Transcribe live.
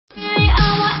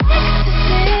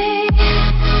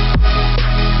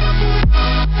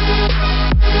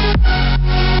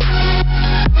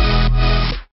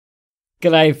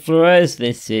G'day Flores,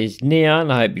 this is Neon.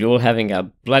 I hope you're all having a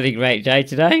bloody great day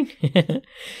today.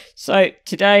 So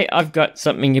today I've got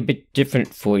something a bit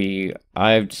different for you.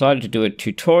 I've decided to do a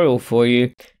tutorial for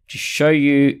you to show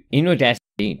you in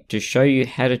Audacity, to show you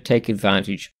how to take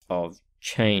advantage of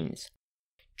chains.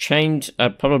 Chains are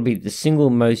probably the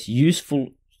single most useful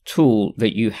tool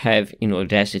that you have in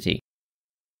Audacity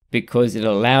because it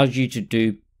allows you to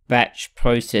do batch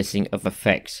processing of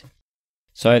effects.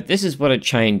 So this is what a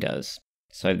chain does.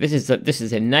 So this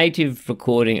is a native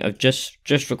recording of just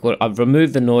record. I've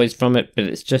removed the noise from it, but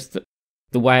it's just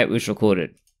the way it was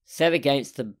recorded. Set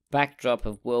against the backdrop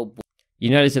of World War. You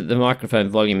notice that the microphone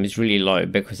volume is really low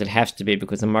because it has to be,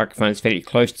 because the microphone is fairly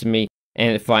close to me,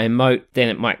 and if I emote, then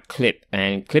it might clip.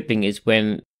 And clipping is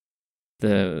when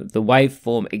the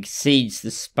waveform exceeds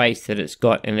the space that it's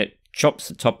got, and it chops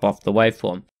the top off the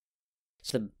waveform.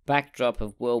 So the backdrop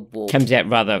of World War comes out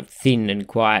rather thin and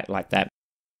quiet like that.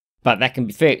 But that can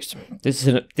be fixed. This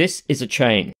is a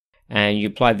chain, and you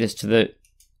apply this to the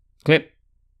clip.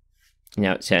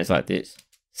 Now it sounds like this.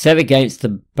 Set against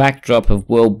the backdrop of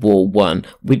World War I,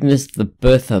 witness the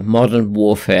birth of modern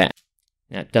warfare.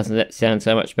 Now, doesn't that sound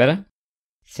so much better?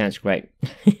 Sounds great.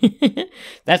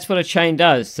 That's what a chain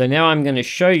does. So now I'm going to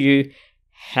show you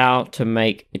how to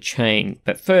make a chain.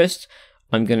 But first,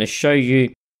 I'm going to show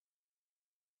you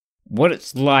what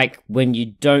it's like when you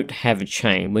don't have a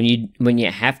chain, when you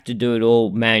have to do it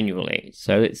all manually.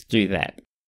 So let's do that.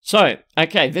 So,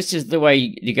 okay, this is the way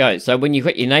you go. So when you've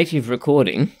got your native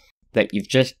recording that you've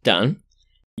just done,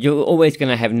 you're always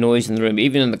going to have noise in the room.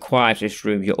 Even in the quietest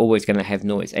room, you're always going to have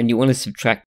noise, and you want to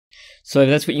subtract. So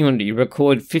that's what you want to do. You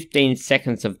record 15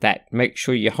 seconds of that. Make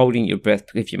sure you're holding your breath.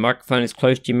 If your microphone is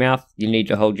close to your mouth, you need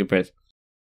to hold your breath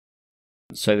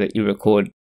so that you record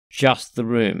just the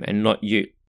room and not you.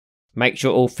 Make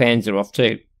sure all fans are off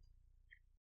too.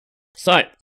 So,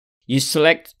 you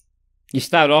start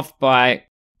off by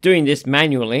doing this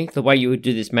manually, the way you would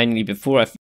do this manually before I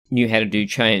knew how to do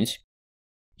chains.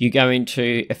 You go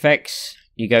into effects,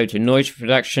 you go to noise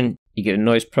reduction, you get a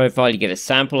noise profile, you get a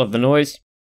sample of the noise.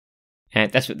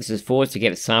 And that's what this is for, is to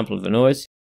get a sample of the noise,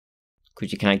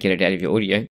 because you can't get it out of your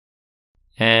audio.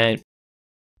 And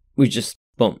we just,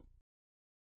 boom.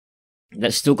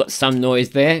 That's still got some noise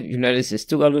there. You notice there's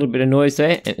still got a little bit of noise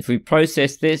there. And if we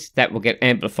process this, that will get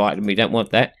amplified, and we don't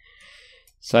want that.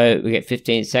 So we get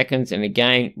 15 seconds, and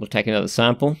again, we'll take another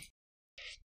sample.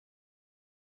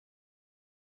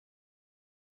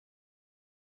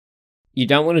 You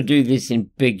don't want to do this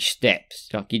in big steps.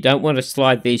 Like, you don't want to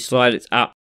slide these sliders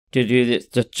up to do this,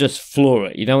 to just floor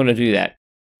it. You don't want to do that.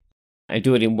 And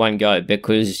do it in one go,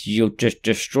 because you'll just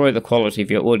destroy the quality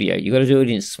of your audio. You've got to do it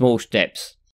in small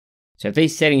steps. So if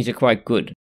these settings are quite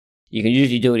good, you can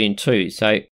usually do it in 2.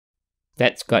 So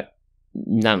that's got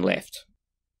none left.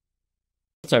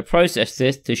 So process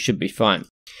this should be fine.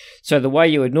 So the way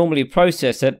you would normally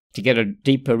process it, to get a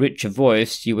deeper, richer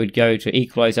voice, you would go to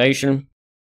equalization,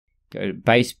 go to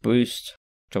BassBoost,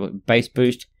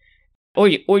 BassBoost. Or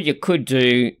you could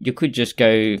just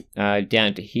go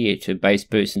down to here to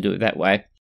BassBoost and do it that way.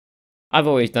 I've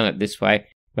always done it this way.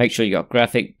 Make sure you got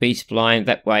graphic, B-spline,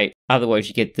 that way, otherwise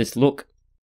you get this look.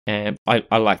 And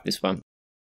I like this one.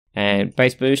 And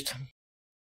BassBoost,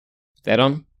 put that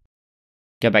on.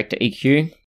 Go back to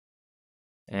EQ.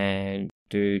 And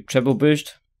do treble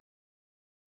boost.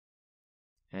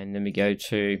 And then we go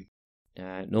to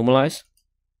normalize.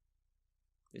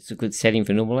 It's a good setting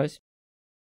for normalize.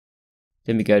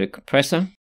 Then we go to compressor.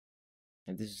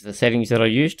 And this is the settings that I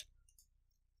used.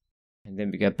 And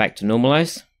then we go back to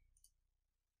normalize.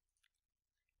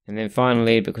 And then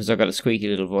finally, because I've got a squeaky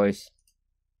little voice,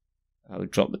 I would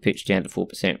drop the pitch down to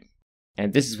 4%.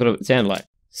 And this is what it would sound like.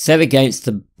 Set against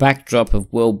the backdrop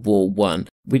of World War I,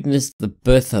 witness the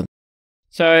birth of...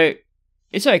 So,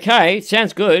 it's okay, it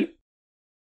sounds good.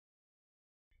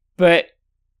 But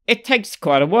it takes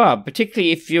quite a while,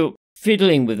 particularly if you're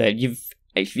fiddling with it.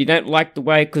 If you don't like the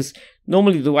way, because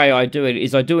normally the way I do it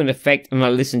is I do an effect and I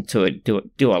listen to it.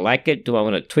 Do I like it? Do I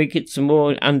want to tweak it some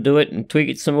more, undo it and tweak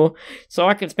it some more? So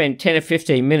I can spend 10 or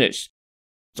 15 minutes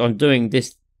on doing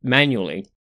this manually.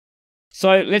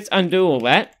 So let's undo all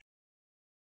that.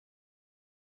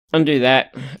 Undo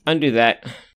that,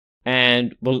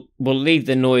 and we'll leave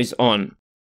the noise on.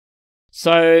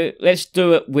 So let's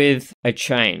do it with a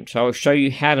chain. So I'll show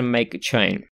you how to make a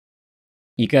chain.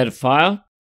 You go to File.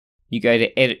 You go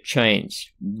to Edit Chains.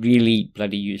 Really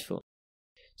bloody useful.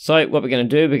 So what we're going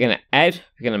to do, we're going to add.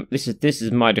 This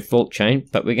is my default chain,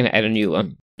 but we're going to add a new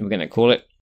one. And we're going to call it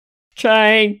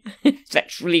Chain.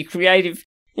 That's really creative.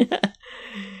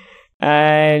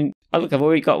 And oh look, I've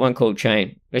already got one called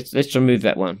Chain. Let's remove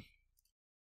that one.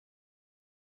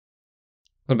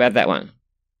 What about that one?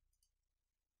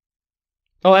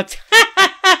 Oh, that's...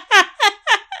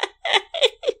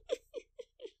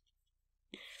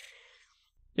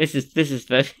 This is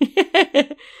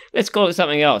the... Let's call it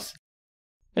something else.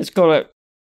 Let's call it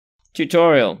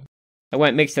tutorial. I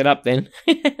won't mix it up then.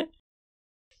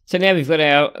 So now we've got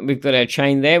our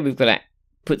chain there. We've got to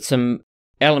put some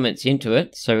elements into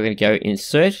it. So we're going to go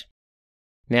insert.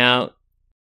 Now,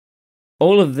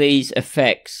 all of these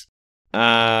effects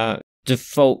are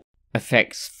default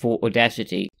effects for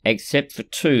Audacity, except for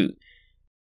two: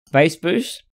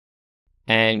 BassBoost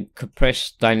and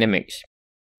Compressor Dynamics.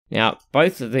 Now,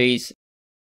 both of these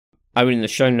are in the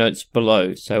show notes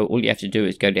below, so all you have to do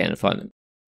is go down and find them.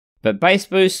 But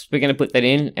BassBoost, we're going to put that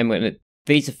in, and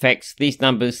these effects, these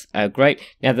numbers are great.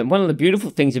 Now, one of the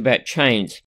beautiful things about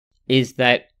chains is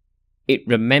that it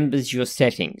remembers your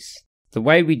settings. The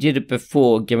way we did it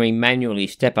before, going manually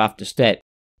step after step,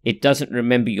 it doesn't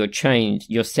remember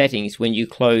your settings when you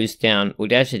close down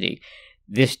Audacity.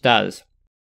 This does.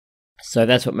 So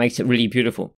that's what makes it really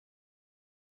beautiful.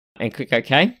 And click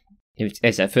OK.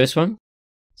 There's our first one.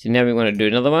 So now we want to do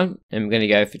another one, and we're going to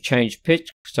go for change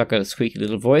pitch, because I've got a squeaky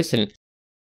little voice, and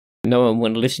no one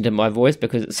want to listen to my voice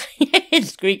because it's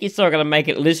squeaky, so I'm going to make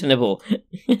it listenable.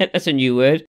 That's a new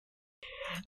word.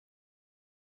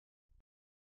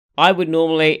 I would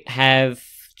normally have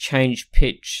change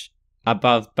pitch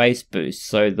above BassBoost.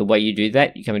 So the way you do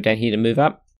that, you come down here to move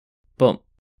up. Boom.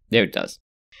 There it does.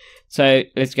 So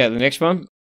let's go to the next one.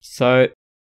 So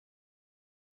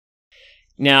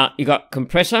now you got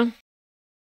compressor.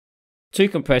 Two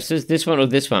compressors, this one or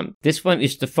this one. This one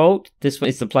is default. This one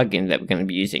is the plugin that we're going to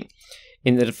be using.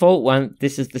 In the default one,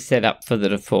 this is the setup for the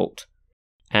default.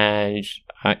 And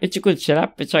it's a good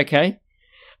setup. It's okay.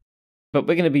 But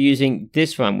we're going to be using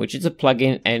this one, which is a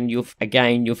plugin, and you'll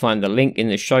find the link in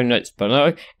the show notes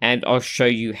below, and I'll show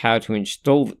you how to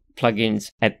install plugins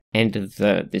at the end of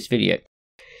this video.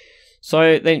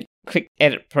 So then click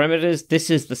Edit Parameters. This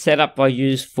is the setup I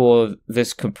use for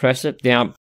this compressor.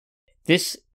 Now,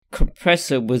 this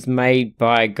compressor was made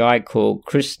by a guy called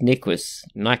Nyquist.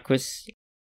 Nyquist.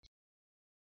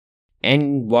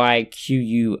 And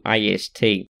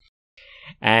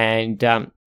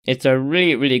it's a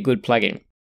really, really good plugin.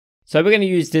 So we're going to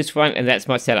use this one, and that's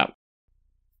my setup.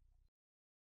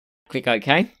 Click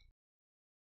OK.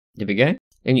 There we go.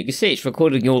 And you can see it's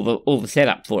recording all the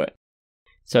setup for it.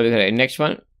 So we've got our next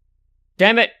one.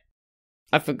 Damn it!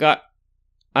 I forgot.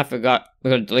 We've got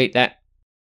to delete that.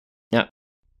 No.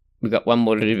 We've got one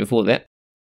more to do before that.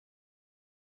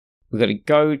 We've got to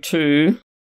go to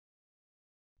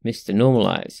Mr.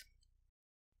 Normalize.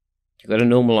 You've got to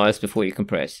normalize before you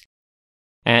compress.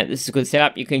 And this is a good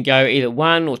setup. You can go either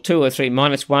 1 or 2 or 3,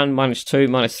 -1, -2,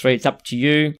 -3. It's up to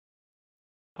you.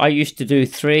 I used to do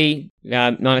 3,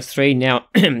 -3. Now,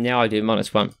 now I do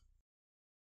 -1.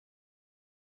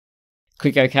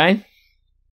 Click OK.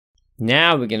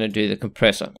 Now we're going to do the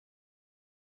compressor.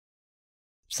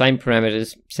 Same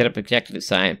parameters, set up exactly the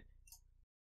same.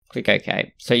 Click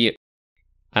OK. So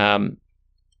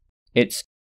it's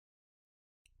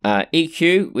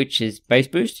EQ, which is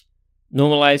BassBoost.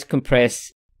 Normalize,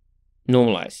 compress,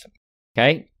 normalize.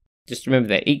 Okay? Just remember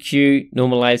that. EQ,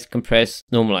 normalize, compress,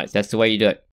 normalize. That's the way you do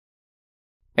it.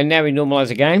 And now we normalize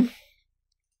again.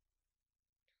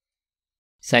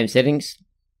 Same settings.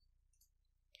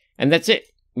 And that's it.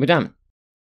 We're done.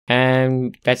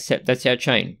 And that's our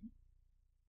chain.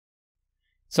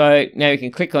 So now we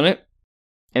can click on it,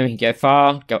 and we can go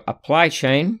File, go Apply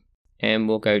Chain, and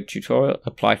we'll go Tutorial,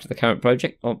 Apply to the current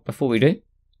project. Oh, before we do,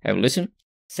 have a listen.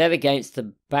 Set against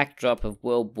the backdrop of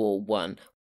World War I.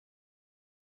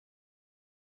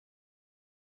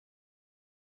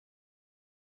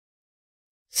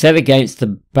 Set against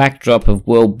the backdrop of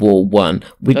World War I.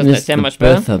 Doesn't that sound much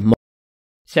better?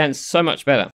 Sounds so much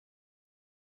better.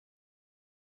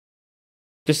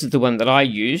 This is the one that I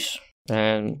use,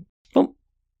 and boom,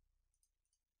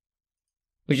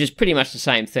 which is pretty much the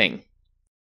same thing.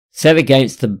 Set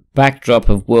against the backdrop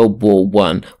of World War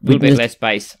I. A little bit less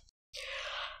bass.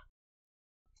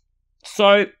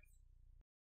 So,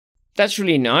 that's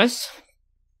really nice,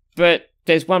 but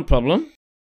there's one problem.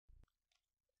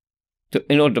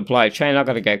 In order to apply a chain, I've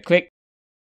got to go click,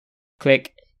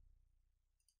 click,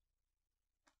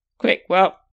 click.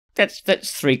 Well, that's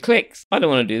 3 clicks. I don't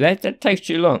want to do that. That takes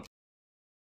too long.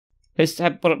 Let's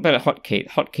have a better hotkey.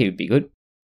 Hotkey would be good.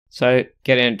 So,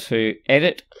 get into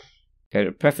Edit, go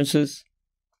to Preferences,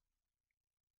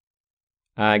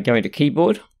 go into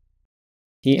Keyboard,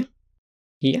 here,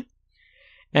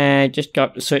 and just go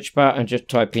up the search bar and just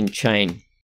type in chain.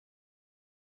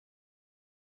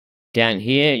 Down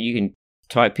here, you can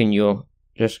type in your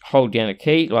just hold down a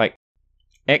key like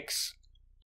X,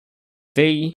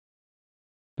 V,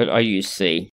 but I use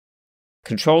C.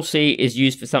 Control C is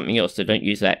used for something else, so don't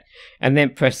use that. And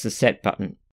then press the set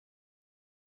button.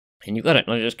 And you've got it.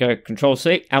 I'll just go Control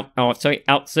C,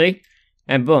 Alt C,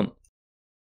 and boom.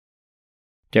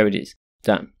 There it is.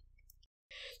 Done.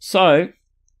 So,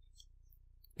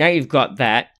 now you've got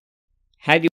that,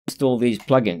 how do you install these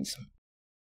plugins?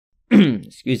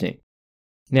 Excuse me.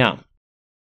 Now,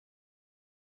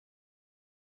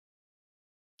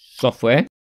 software,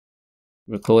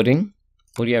 recording,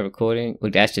 audio recording,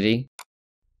 Audacity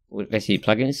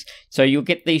plugins. So you'll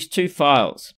get these two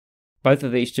files, both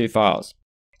of these two files,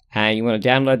 and you want to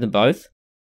download them both.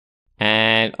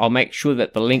 And I'll make sure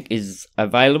that the link is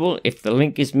available. If the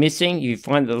link is missing, you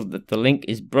find that the link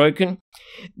is broken,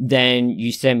 then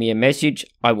you send me a message.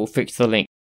 I will fix the link.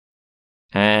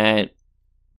 And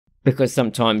because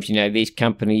sometimes, you know, these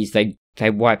companies, they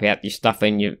wipe out your stuff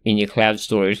in your cloud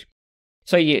storage.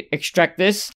 So you extract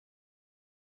this.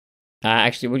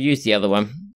 Actually, we'll use the other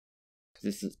one.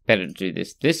 This is better to do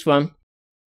this. This one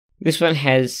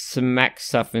has some Mac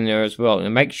stuff in there as well.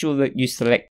 And make sure that you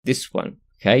select this one,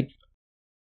 okay?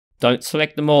 Don't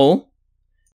select them all,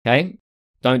 okay?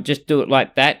 Don't just do it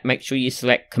like that. Make sure you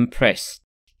select Compress,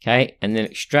 okay? And then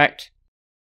extract.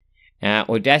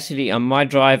 Audacity on my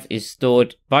drive is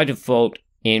stored by default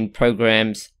in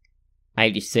Programs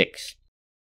 86.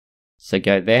 So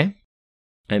go there,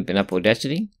 open up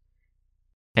Audacity,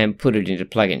 and put it into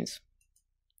Plugins.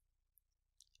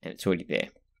 And it's already there.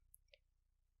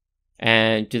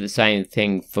 And do the same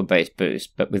thing for BassBoost.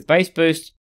 But with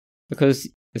BassBoost, because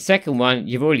the second one,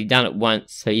 you've already done it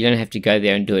once, so you don't have to go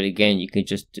there and do it again. You can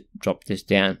just drop this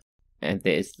down, and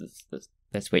there's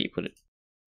that's where you put it.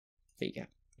 There you go.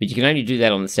 But you can only do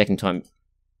that on the second time.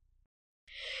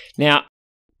 Now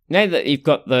that you've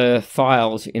got the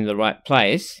files in the right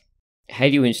place, how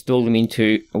do you install them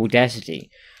into Audacity?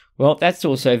 Well, that's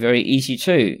also very easy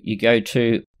too. You go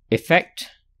to Effect.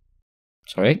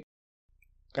 You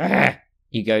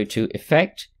go to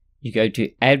Effect. You go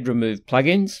to Add Remove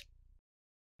Plugins.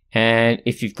 And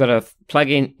if you've got a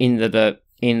plugin in the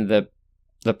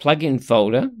plugin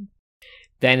folder,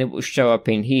 then it will show up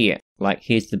in here. Like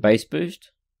here's the BassBoost,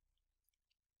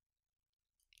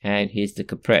 and here's the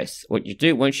Compress. What you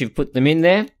do once you've put them in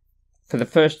there for the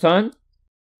first time,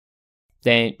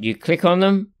 then you click on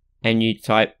them and you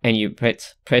type and you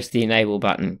press the Enable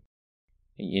button.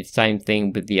 And you same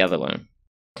thing with the other one.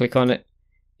 Click on it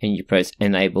and you press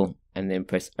Enable and then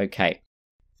press OK.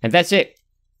 And that's it.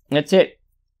 That's it.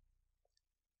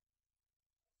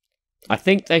 I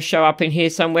think they show up in here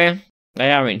somewhere.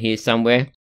 They are in here somewhere.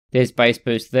 There's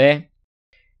BassBoost there.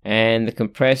 And the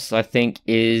Compress, I think,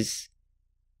 is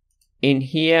in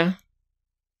here.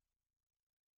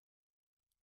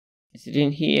 Is it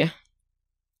in here?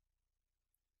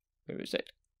 Where is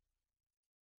it?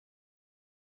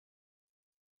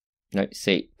 No,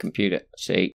 C, computer,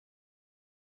 C.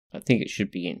 I think it should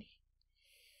be in here.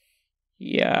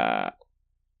 Yeah.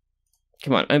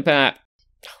 Come on, open up.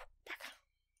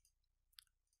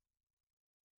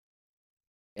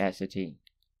 Audacity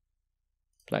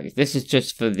plugins. This is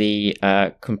just for the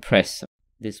compressor.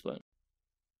 This one.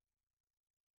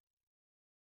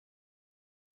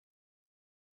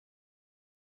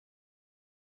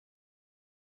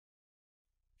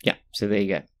 Yeah, so there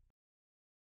you go.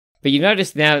 But you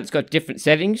notice now it's got different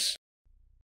settings.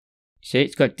 See,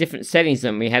 it's got different settings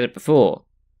than we had it before.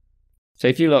 So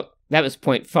if you look, that was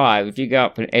 0.5. If you go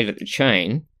up and edit the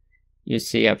chain, you'll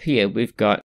see up here we've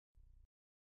got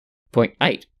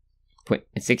 0.8,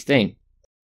 16.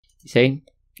 You see,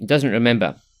 it doesn't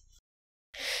remember.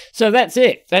 So that's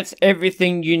it. That's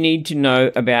everything you need to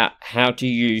know about how to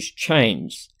use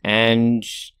chains, and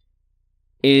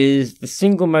is the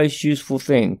single most useful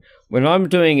thing. When I'm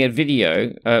doing a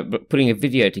video, putting a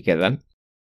video together,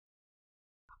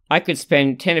 I could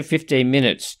spend 10 or 15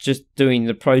 minutes just doing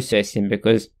the processing,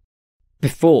 because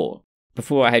before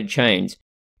I had chains,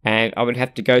 and I would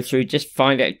have to go through, just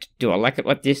find out, do I like it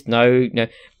like this? No.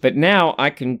 But now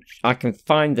I can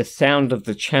find the sound of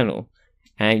the channel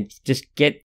and just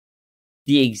get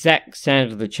the exact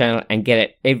sound of the channel and get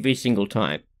it every single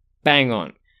time. Bang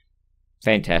on.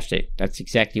 Fantastic. That's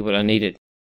exactly what I needed.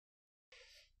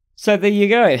 So there you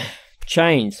go.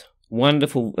 Chains.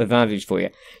 Wonderful advantage for you.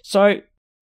 So,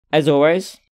 as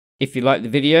always, if you like the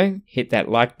video, hit that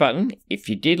like button. If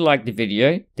you did like the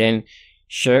video, then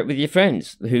share it with your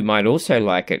friends who might also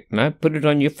like it. Put it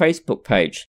on your Facebook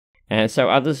page, and so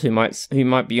others who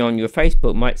might be on your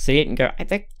Facebook might see it and go,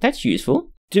 hey, that's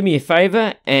useful. Do me a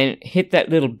favor and hit that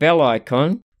little bell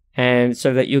icon and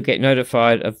so that you'll get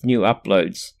notified of new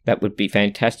uploads. That would be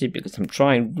fantastic, because I'm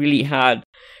trying really hard.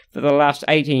 For the last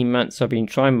 18 months, I've been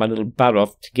trying my little butt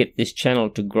off to get this channel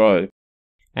to grow.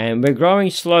 And we're growing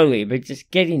slowly, we're just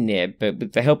getting there. But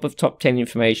with the help of top 10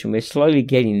 information, we're slowly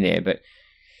getting there. But,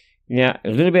 you know, a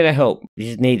little bit of help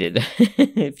is needed,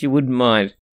 if you wouldn't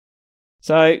mind.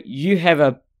 So, you have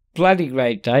a bloody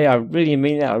great day. I really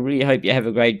mean that. I really hope you have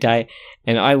a great day.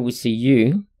 And I will see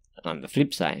you on the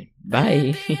flip side.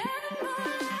 Bye.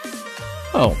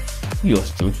 Oh, you're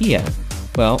still here.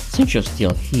 Well, since you're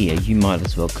still here, you might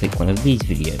as well click one of these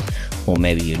videos. Or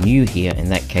maybe you're new here, in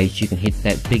that case you can hit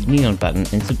that big neon button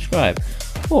and subscribe.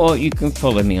 Or you can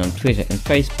follow me on Twitter and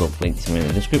Facebook, links are in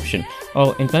the description.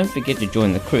 Oh, and don't forget to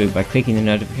join the crew by clicking the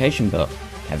notification bell.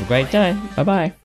 Have a great day, bye bye.